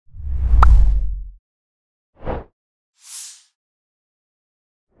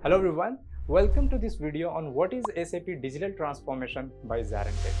Hello everyone, welcome to this video on what is SAP Digital Transformation by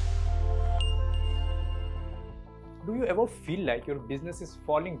ZaranTech. Do you ever feel like your business is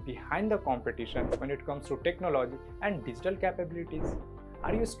falling behind the competition when it comes to technology and digital capabilities?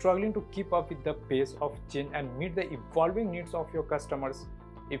 Are you struggling to keep up with the pace of change and meet the evolving needs of your customers?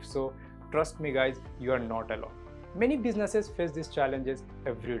 If so, trust me guys, you are not alone. Many businesses face these challenges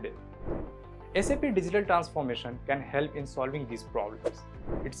every day. SAP Digital Transformation can help in solving these problems.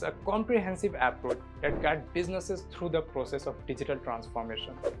 It's a comprehensive approach that guides businesses through the process of digital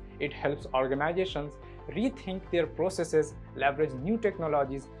transformation. It helps organizations rethink their processes, leverage new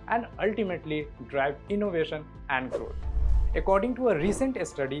technologies, and ultimately drive innovation and growth. According to a recent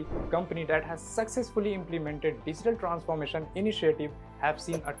study, companies that have successfully implemented digital transformation initiative have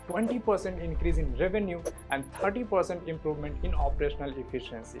seen a 20% increase in revenue and 30% improvement in operational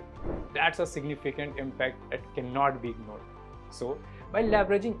efficiency. That's a significant impact that cannot be ignored. So, by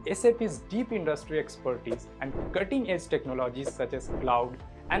leveraging SAP's deep industry expertise and cutting-edge technologies such as cloud,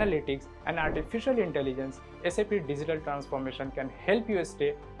 analytics, and artificial intelligence, SAP Digital Transformation can help you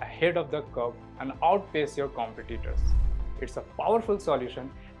stay ahead of the curve and outpace your competitors. It's a powerful solution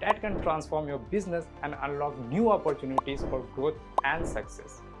that can transform your business and unlock new opportunities for growth and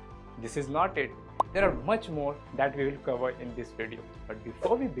success. This is not it. There are much more that we will cover in this video. But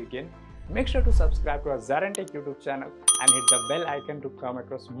before we begin, make sure to subscribe to our ZaranTech YouTube channel and hit the bell icon to come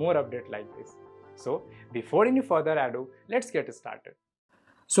across more updates like this. So, before any further ado, let's get started.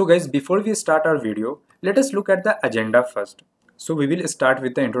 So guys, before we start our video, let us look at the agenda first. So we will start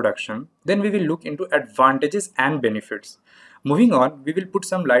with the introduction, then we will look into advantages and benefits. Moving on, we will put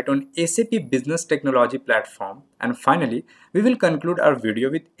some light on SAP Business Technology Platform, and finally, we will conclude our video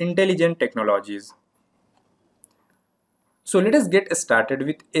with intelligent technologies. So let us get started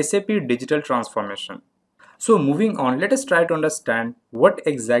with SAP Digital Transformation. So moving on, let us try to understand what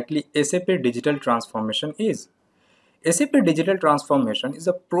exactly SAP Digital Transformation is. SAP Digital Transformation is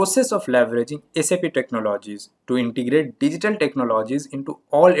a process of leveraging SAP technologies to integrate digital technologies into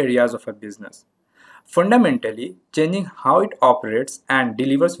all areas of a business, fundamentally changing how it operates and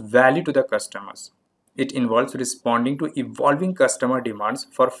delivers value to the customers. It involves responding to evolving customer demands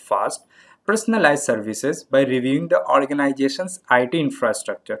for fast, personalized services by reviewing the organization's IT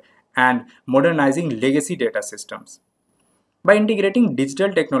infrastructure and modernizing legacy data systems. By integrating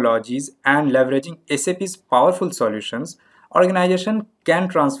digital technologies and leveraging SAP's powerful solutions, organizations can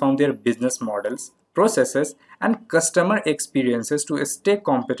transform their business models, processes, and customer experiences to stay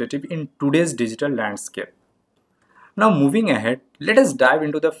competitive in today's digital landscape. Now moving ahead, let us dive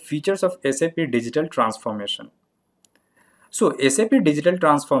into the features of SAP Digital Transformation. So SAP Digital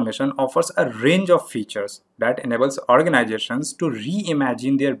Transformation offers a range of features that enables organizations to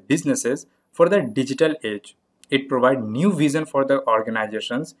reimagine their businesses for the digital age. It provides new vision for the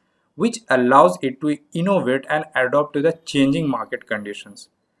organizations, which allows it to innovate and adapt to the changing market conditions.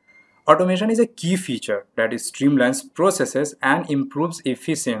 Automation is a key feature that streamlines processes and improves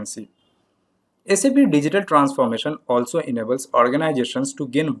efficiency. SAP Digital Transformation also enables organizations to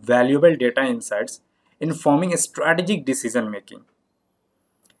gain valuable data insights, informing strategic decision making.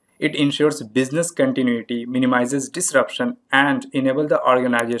 It ensures business continuity, minimizes disruption, and enables the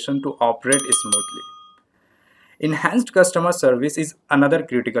organization to operate smoothly. Enhanced customer service is another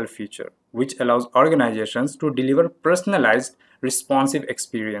critical feature, which allows organizations to deliver personalized, responsive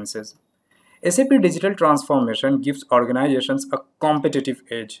experiences. SAP Digital Transformation gives organizations a competitive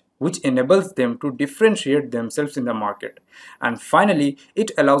edge, which enables them to differentiate themselves in the market. And finally,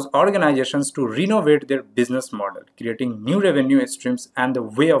 it allows organizations to renovate their business model, creating new revenue streams and the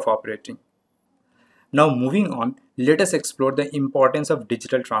way of operating. Now moving on, let us explore the importance of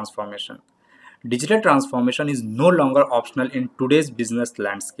digital transformation. Digital transformation is no longer optional in today's business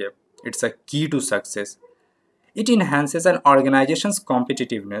landscape. It's a key to success. It enhances an organization's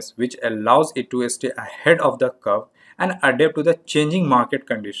competitiveness, which allows it to stay ahead of the curve and adapt to the changing market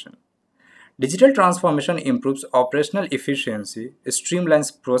condition. Digital transformation improves operational efficiency,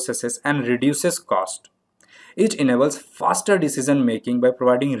 streamlines processes, and reduces cost. It enables faster decision making by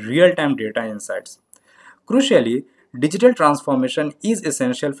providing real-time data insights. Crucially, digital transformation is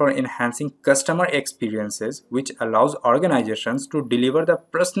essential for enhancing customer experiences, which allows organizations to deliver the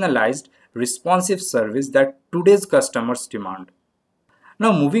personalized, responsive service that today's customers demand.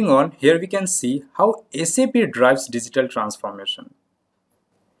 Now moving on, here we can see how SAP drives digital transformation.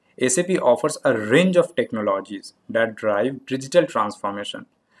 SAP offers a range of technologies that drive digital transformation.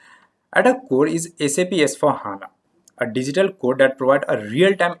 At a core is SAP S/4HANA, a digital core that provides a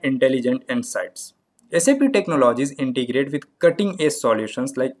real-time intelligent insights. SAP technologies integrate with cutting-edge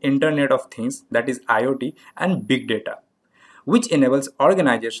solutions like Internet of Things, that is IoT, and big data. which enables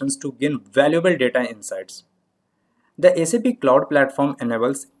organizations to gain valuable data insights. The SAP Cloud Platform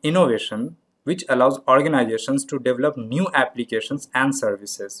enables innovation, which allows organizations to develop new applications and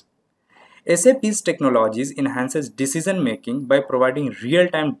services. SAP's technologies enhances decision making by providing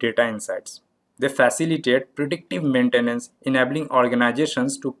real-time data insights. They facilitate predictive maintenance, enabling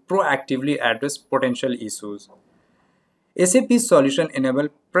organizations to proactively address potential issues. SAP's solution enable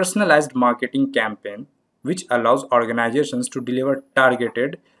personalized marketing campaign, which allows organizations to deliver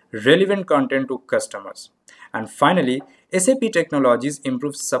targeted, relevant content to customers. And finally, SAP technologies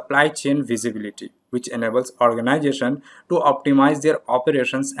improve supply chain visibility, which enables organizations to optimize their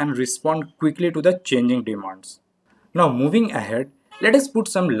operations and respond quickly to the changing demands. Now moving ahead, let us put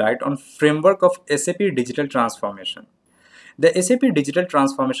some light on framework of SAP Digital Transformation. The SAP Digital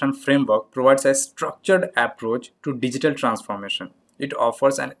Transformation Framework provides a structured approach to digital transformation. It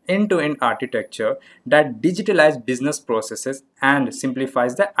offers an end-to-end architecture that digitalizes business processes and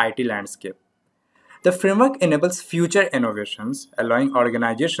simplifies the IT landscape. The framework enables future innovations, allowing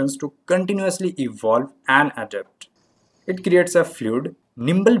organizations to continuously evolve and adapt. It creates a fluid,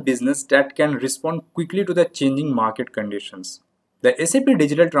 nimble business that can respond quickly to the changing market conditions. The SAP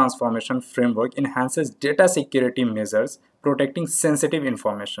Digital Transformation Framework enhances data security measures, protecting sensitive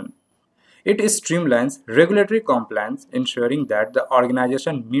information. It streamlines regulatory compliance, ensuring that the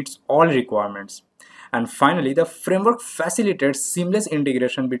organization meets all requirements. And finally, the framework facilitates seamless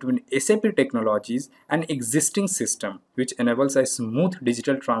integration between SAP technologies and existing systems, which enables a smooth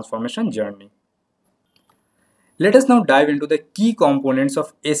digital transformation journey. Let us now dive into the key components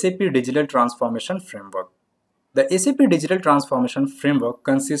of SAP Digital Transformation Framework. The SAP Digital Transformation Framework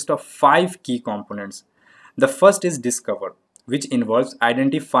consists of 5 key components. The first is Discover, which involves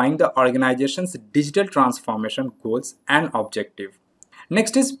identifying the organization's digital transformation goals and objectives.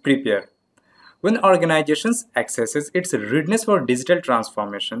 Next is Prepare. When organizations accesses its readiness for digital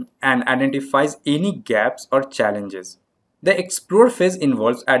transformation and identifies any gaps or challenges. The Explore phase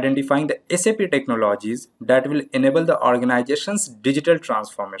involves identifying the SAP technologies that will enable the organization's digital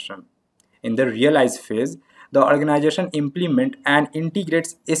transformation. In the Realize phase, the organization implements and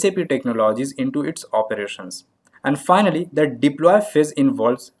integrates SAP technologies into its operations. And finally, the Deploy phase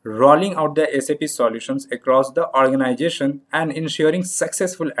involves rolling out the SAP solutions across the organization and ensuring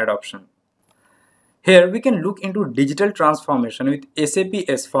successful adoption. Here we can look into digital transformation with SAP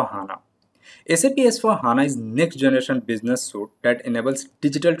S/4HANA. SAP S/4HANA is next generation business suite that enables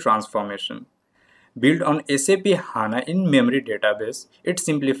digital transformation. Built on SAP HANA in-memory database, it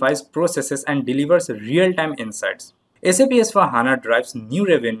simplifies processes and delivers real-time insights. SAP S/4HANA drives new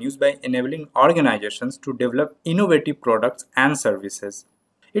revenues by enabling organizations to develop innovative products and services.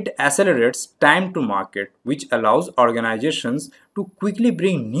 It accelerates time to market, which allows organizations to quickly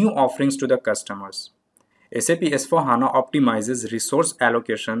bring new offerings to the customers. SAP S/4HANA optimizes resource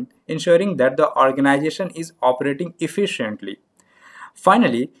allocation, ensuring that the organization is operating efficiently.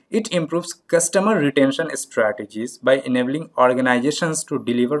 Finally, it improves customer retention strategies by enabling organizations to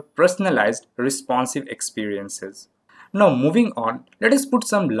deliver personalized, responsive experiences. Now moving on, let us put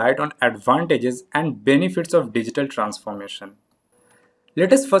some light on advantages and benefits of digital transformation.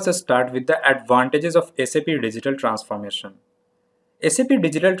 Let us first start with the advantages of SAP Digital Transformation. SAP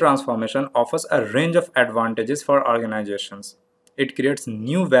Digital Transformation offers a range of advantages for organizations. It creates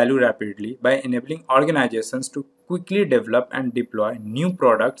new value rapidly by enabling organizations to quickly develop and deploy new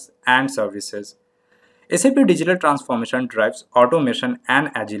products and services. SAP Digital Transformation drives automation and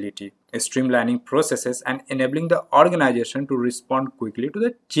agility, streamlining processes and enabling the organization to respond quickly to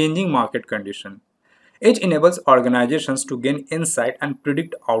the changing market condition. It enables organizations to gain insight and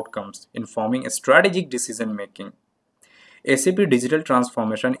predict outcomes, informing strategic decision making. SAP Digital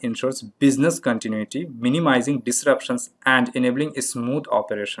Transformation ensures business continuity, minimizing disruptions and enabling smooth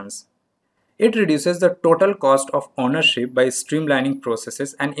operations. It reduces the total cost of ownership by streamlining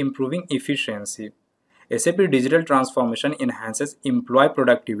processes and improving efficiency. SAP Digital Transformation enhances employee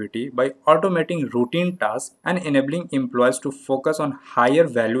productivity by automating routine tasks and enabling employees to focus on higher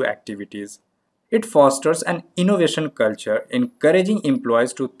value activities. It fosters an innovation culture, encouraging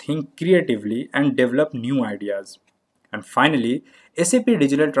employees to think creatively and develop new ideas. And finally, SAP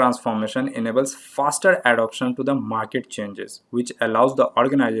Digital Transformation enables faster adoption to the market changes, which allows the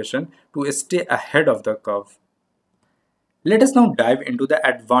organization to stay ahead of the curve. Let us now dive into the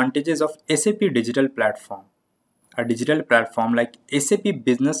advantages of SAP Digital Platform. A digital platform like SAP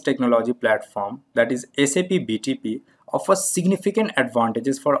Business Technology Platform, that is SAP BTP, offers significant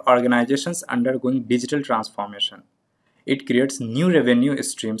advantages for organizations undergoing digital transformation. It creates new revenue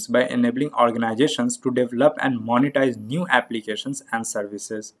streams by enabling organizations to develop and monetize new applications and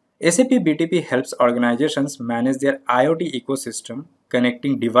services. SAP BTP helps organizations manage their IoT ecosystem,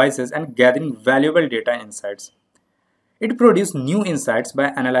 connecting devices and gathering valuable data insights. It produces new insights by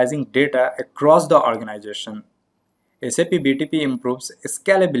analyzing data across the organization. SAP BTP improves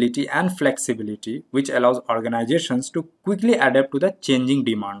scalability and flexibility, which allows organizations to quickly adapt to the changing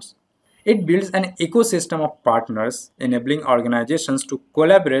demands. It builds an ecosystem of partners, enabling organizations to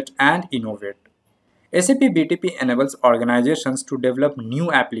collaborate and innovate. SAP BTP enables organizations to develop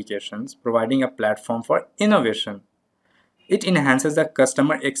new applications, providing a platform for innovation. It enhances the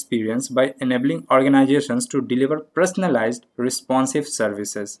customer experience by enabling organizations to deliver personalized, responsive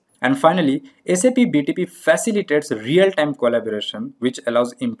services. And finally, SAP BTP facilitates real-time collaboration, which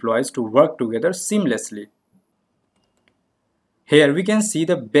allows employees to work together seamlessly. Here we can see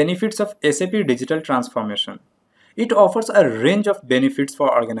the benefits of SAP Digital Transformation. It offers a range of benefits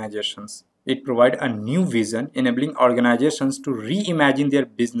for organizations. It provides a new vision, enabling organizations to reimagine their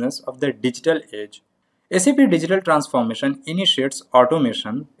business of the digital age. SAP Digital Transformation initiates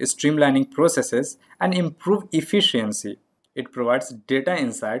automation, streamlining processes, and improve efficiency. It provides data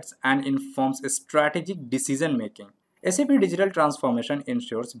insights and informs strategic decision making. SAP Digital Transformation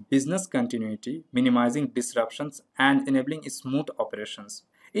ensures business continuity, minimizing disruptions and enabling smooth operations.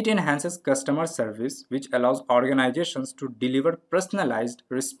 It enhances customer service, which allows organizations to deliver personalized,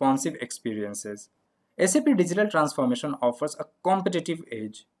 responsive experiences. SAP Digital Transformation offers a competitive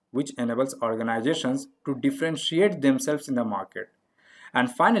edge, which enables organizations to differentiate themselves in the market.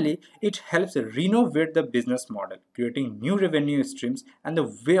 And finally, it helps renovate the business model, creating new revenue streams and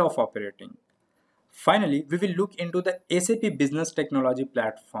the way of operating. Finally, we will look into the SAP Business Technology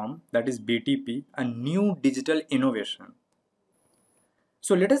Platform, that is BTP, a new digital innovation.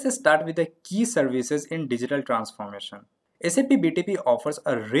 So let us start with the key services in digital transformation. SAP BTP offers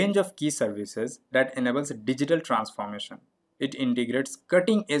a range of key services that enables digital transformation. It integrates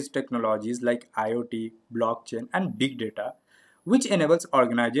cutting-edge technologies like IoT, blockchain, and big data, which enables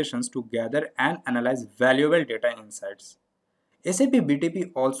organizations to gather and analyze valuable data insights. SAP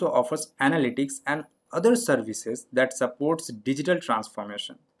BTP also offers analytics and other services that supports digital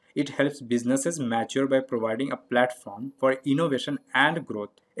transformation. It helps businesses mature by providing a platform for innovation and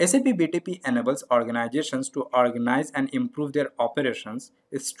growth. SAP BTP enables organizations to organize and improve their operations,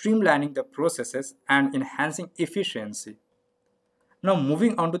 streamlining the processes and enhancing efficiency. Now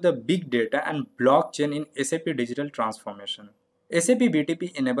moving on to the big data and blockchain in SAP Digital Transformation. SAP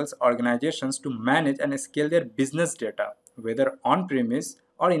BTP enables organizations to manage and scale their business data, whether on-premise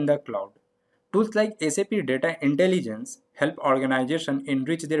or in the cloud. Tools like SAP Data Intelligence help organizations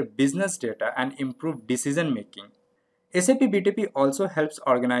enrich their business data and improve decision making. SAP BTP also helps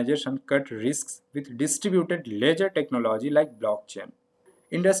organizations cut risks with distributed ledger technology like blockchain.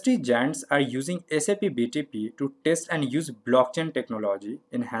 Industry giants are using SAP BTP to test and use blockchain technology,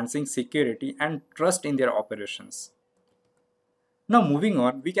 enhancing security and trust in their operations. Now moving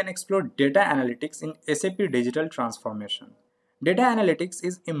on, we can explore data analytics in SAP Digital Transformation. Data analytics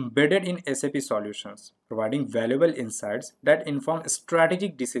is embedded in SAP solutions, providing valuable insights that inform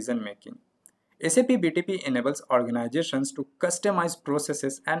strategic decision making. SAP BTP enables organizations to customize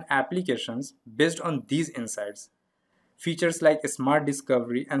processes and applications based on these insights. Features like Smart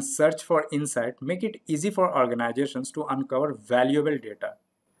Discovery and Search for Insight make it easy for organizations to uncover valuable data.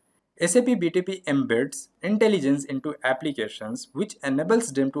 SAP BTP embeds intelligence into applications, which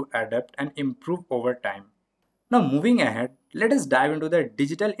enables them to adapt and improve over time. Now moving ahead, let us dive into the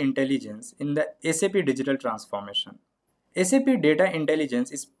digital intelligence in the SAP Digital Transformation. SAP Data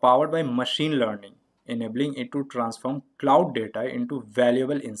Intelligence is powered by machine learning, enabling it to transform cloud data into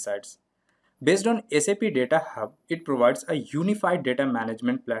valuable insights. Based on SAP Data Hub, it provides a unified data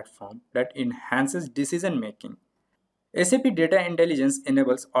management platform that enhances decision making. SAP Data Intelligence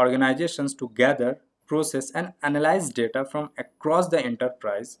enables organizations to gather, process, and analyze data from across the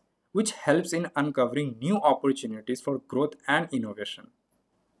enterprise, which helps in uncovering new opportunities for growth and innovation.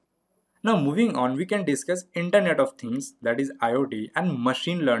 Now moving on, we can discuss Internet of Things, that is IoT, and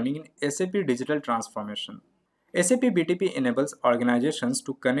machine learning in SAP Digital Transformation. SAP BTP enables organizations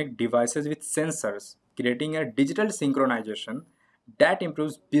to connect devices with sensors, creating a digital synchronization that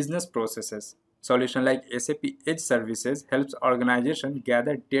improves business processes. Solutions like SAP Edge Services helps organizations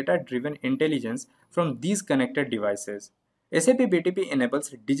gather data-driven intelligence from these connected devices. SAP BTP enables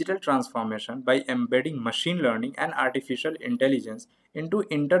digital transformation by embedding machine learning and artificial intelligence into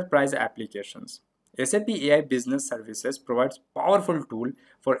enterprise applications. SAP AI Business Services provides powerful tool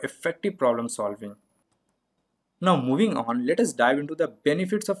for effective problem solving. Now moving on, let us dive into the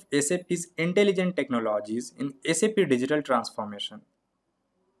benefits of SAP's intelligent technologies in SAP Digital Transformation.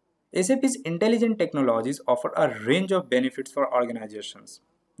 SAP's intelligent technologies offer a range of benefits for organizations.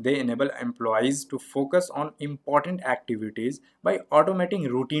 They enable employees to focus on important activities by automating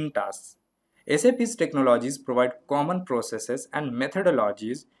routine tasks. SAP's technologies provide common processes and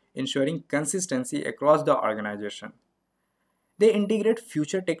methodologies, ensuring consistency across the organization. They integrate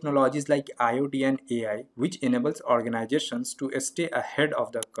future technologies like IoT and AI, which enables organizations to stay ahead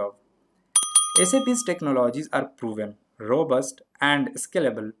of the curve. SAP's technologies are proven, robust, and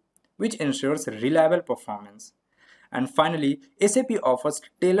scalable, which ensures reliable performance. And finally, SAP offers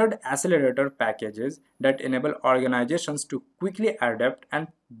tailored accelerator packages that enable organizations to quickly adapt and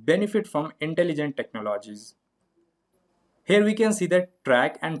benefit from intelligent technologies. Here we can see the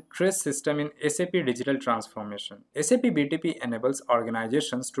track and trace system in SAP Digital Transformation. SAP BTP enables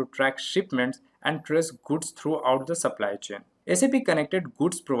organizations to track shipments and trace goods throughout the supply chain. SAP Connected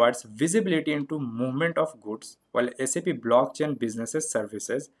Goods provides visibility into movement of goods, while SAP Blockchain Business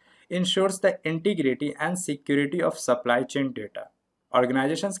Services ensures the integrity and security of supply chain data.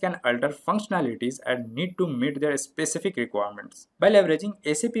 Organizations can alter functionalities and need to meet their specific requirements. By leveraging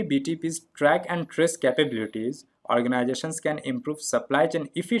SAP BTP's track and trace capabilities, organizations can improve supply chain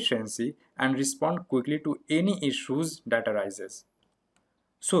efficiency and respond quickly to any issues that arises.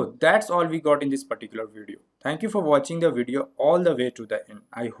 So that's all we got in this particular video. Thank you for watching the video all the way to the end.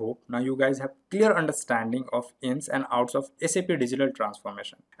 I hope now you guys have clear understanding of ins and outs of SAP Digital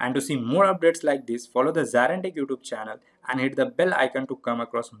Transformation. And to see more updates like this, follow the ZaranTech YouTube channel and hit the bell icon to come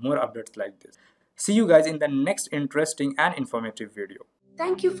across more updates like this. See you guys in the next interesting and informative video.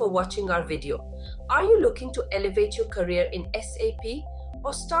 Thank you for watching our video. Are you looking to elevate your career in SAP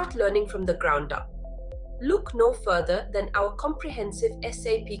or start learning from the ground up? Look no further than our comprehensive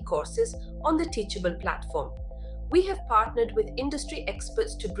SAP courses on the Teachable platform. We have partnered with industry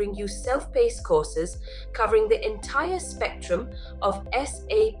experts to bring you self-paced courses covering the entire spectrum of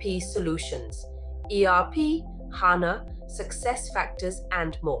SAP solutions, ERP, HANA, SuccessFactors,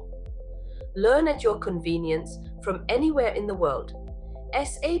 and more. Learn at your convenience from anywhere in the world.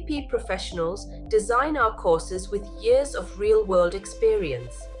 SAP professionals design our courses with years of real-world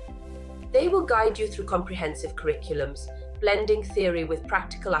experience. They will guide you through comprehensive curriculums, blending theory with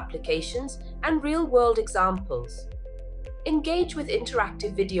practical applications and real-world examples. Engage with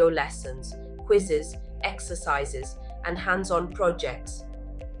interactive video lessons, quizzes, exercises, and hands-on projects.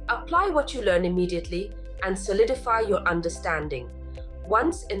 Apply what you learn immediately and solidify your understanding.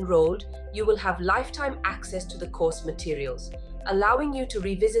 Once enrolled, you will have lifetime access to the course materials, allowing you to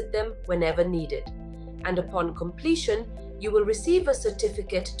revisit them whenever needed. And upon completion, you will receive a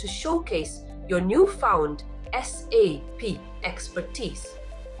certificate to showcase your newfound SAP expertise.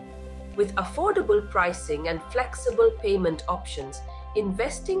 With affordable pricing and flexible payment options,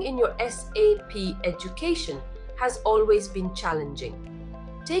 investing in your SAP education has always been challenging.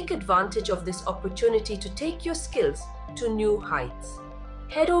 Take advantage of this opportunity to take your skills to new heights.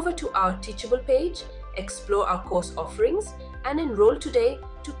 Head over to our Teachable page, explore our course offerings, and enroll today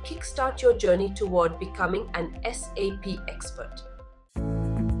to kickstart your journey toward becoming an SAP expert.